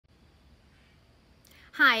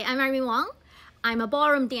Hi, I'm Avery. I'm a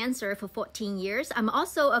ballroom dancer for 14 years. I'm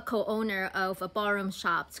also a co-owner of a ballroom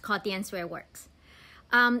shop called Dancewear Works.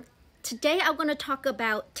 Today I'm going to talk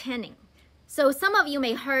about tanning. So some of you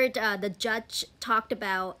may heard the judge talked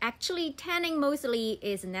about actually tanning mostly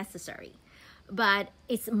is necessary, but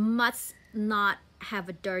it must not have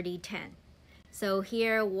a dirty tan. So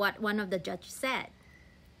here what one of the judges said.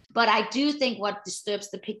 But I do think what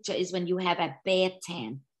disturbs the picture is when you have a bad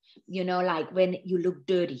tan, you know, like when you look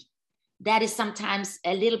dirty. That is sometimes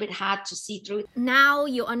a little bit hard to see through. Now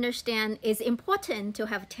you understand it's important to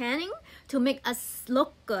have tanning to make us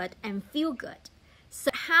look good and feel good.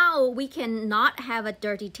 So how we can not have a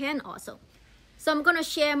dirty tan also. So I'm going to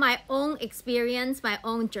share my own experience, my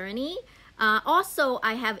own journey. Also,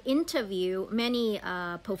 I have interviewed many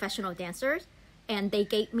professional dancers, and they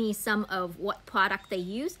gave me some of what product they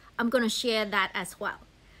use. I'm going to share that as well.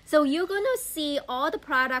 So you're going to see all the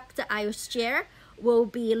products that I share will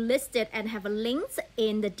be listed and have links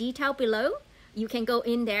in the detail below. You can go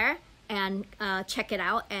in there and check it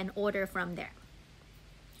out and order from there.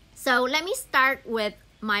 So let me start with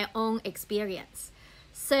my own experience.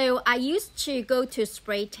 So I used to go to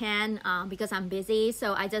spray tan because I'm busy.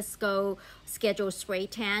 So I just go schedule spray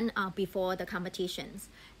tan before the competitions.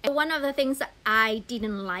 And one of the things that I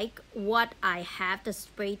didn't like what I have the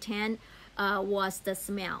spray tan was the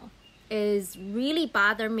smell. It really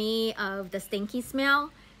bothered me of the stinky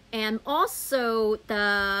smell, and also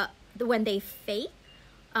when they fade,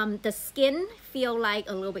 the skin feel like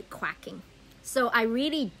a little bit cracking. So I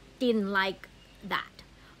really didn't like that.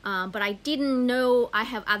 But I didn't know I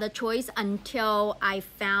have other choice until I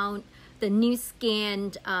found the Nu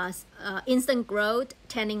Skin Instaglow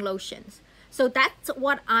tanning lotions. So that's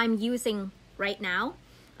what I'm using right now.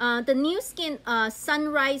 The Nu Skin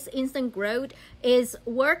Sunright Instaglow is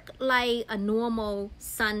work like a normal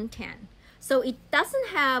suntan. So it doesn't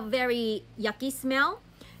have very yucky smell,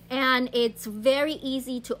 and it's very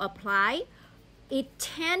easy to apply. It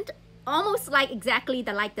tend almost like exactly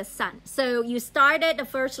like the sun. So you started the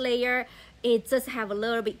first layer, it just have a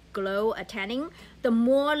little bit glow, a tanning. The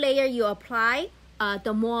more layer you apply,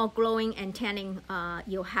 the more glowing and tanning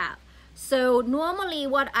you'll have. So normally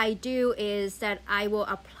what I do is that I will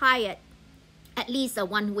apply it at least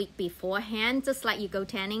 1 week beforehand, just like you go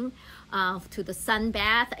tanning to the sun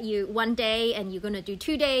bath. You 1 day and you're gonna do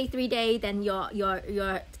 2 days, 3 days, then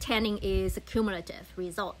your tanning is a cumulative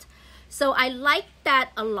result. So I like that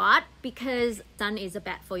a lot because sun is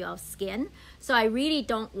bad for your skin. So I really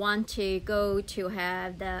don't want to go to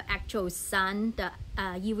have the actual sun, the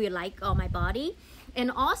UV light on my body.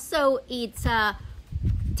 And also it's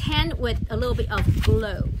tan with a little bit of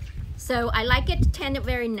glow. So I like it tan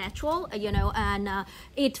very natural, you know, and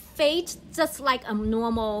it fades just like a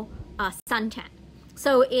normal suntan.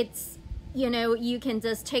 So it's, you know, you can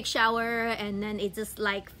just take shower and then it's just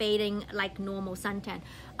like fading like normal suntan.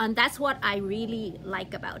 And that's what I really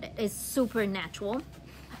like about it. It's super natural.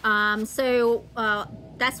 So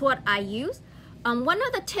that's what I use. One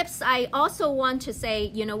of the tips I also want to say,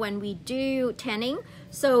 you know, when we do tanning,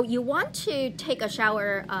 so you want to take a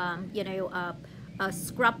shower, you know,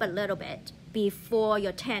 scrub a little bit before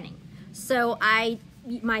your tanning. So I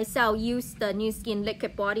myself use the Nu Skin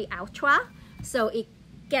Liquid Body Ultra, so it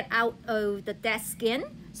get out of the dead skin.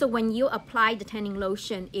 So when you apply the tanning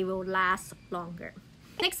lotion, it will last longer.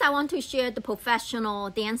 Next, I want to share the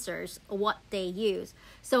professional dancers, what they use.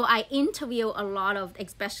 So I interview a lot of,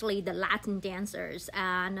 especially the Latin dancers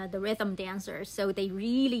and the rhythm dancers. So they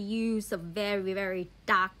really use a very, very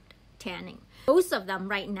dark tanning. Most of them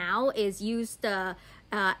right now is use the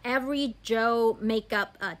Avery gel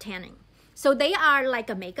makeup tanning. So they are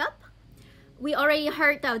like a makeup. We already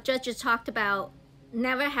heard the judges talked about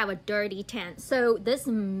never have a dirty tan. So this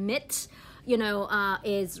mitt, you know,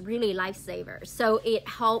 is really lifesaver. So it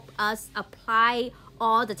helps us apply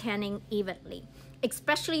all the tanning evenly,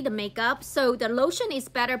 especially the makeup. So the lotion is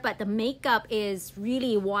better, but the makeup is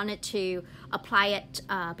really wanted to apply it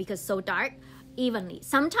because so dark evenly.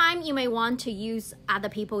 Sometimes you may want to use other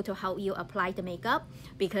people to help you apply the makeup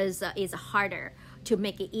because it's harder to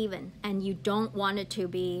make it even, and you don't want it to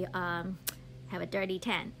be have a dirty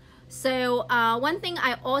tan. So one thing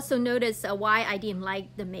I also noticed why I didn't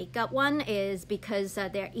like the makeup one is because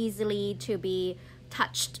they're easily to be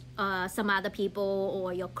touched some other people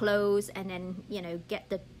or your clothes, and then, you know, get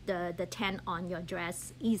the tan on your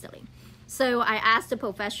dress easily. So I asked the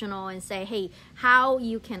professional and say, hey, how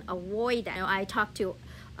you can avoid that? You know, I talked to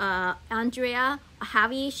Andrea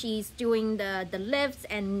Javi. She's doing the lifts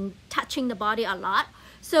and touching the body a lot.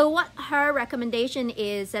 So what her recommendation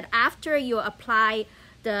is that after you apply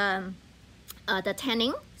the the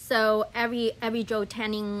tanning. So every Joe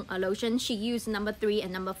tanning lotion, she used number 3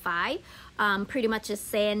 and number 5. Pretty much the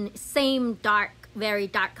same dark, very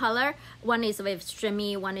dark color. One is with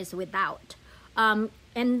shimmy, one is without. And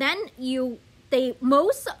then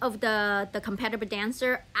most of the competitive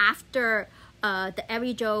dancer, after the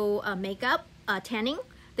Every Joe makeup tanning,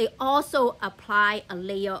 they also apply a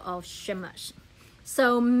layer of shimmers.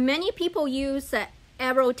 So many people use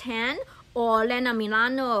Aero Tan or Lena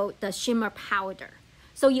Milano, the shimmer powder.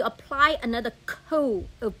 So you apply another coat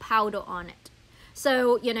of powder on it.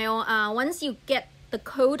 So, you know, once you get the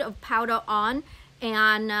coat of powder on,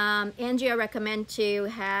 and Andrea recommend to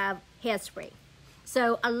have hairspray.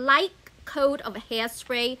 So a light coat of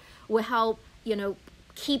hairspray will help, you know,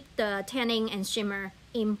 keep the tanning and shimmer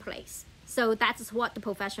in place. So that's what the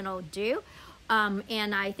professional do.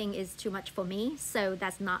 And I think it's too much for me. So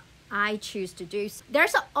that's not I choose to do.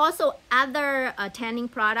 There's also other tanning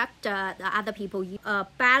product that other people use.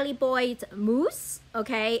 Bali Boy's Mousse,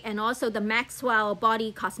 okay, and also the Vell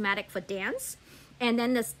Body Cosmetics for dance, and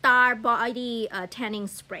then the Starbody tanning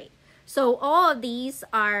spray. So all of these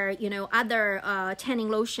are, you know, other tanning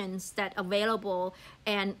lotions that are available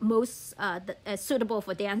and most suitable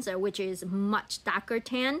for dancer, which is much darker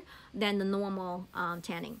tan than the normal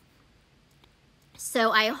tanning.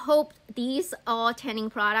 So I hope these all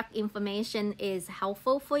tanning product information is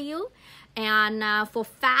helpful for you. And for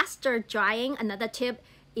faster drying, another tip,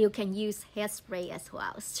 you can use hairspray as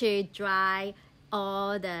well to dry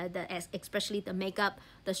all especially the makeup,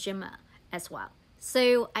 the shimmer as well.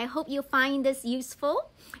 So I hope you find this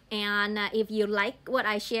useful. And if you like what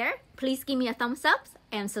I share, please give me a thumbs up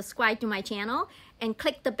and subscribe to my channel and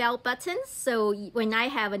click the bell button so when I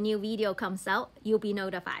have a new video comes out, you'll be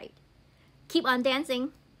notified. Keep on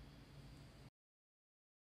dancing.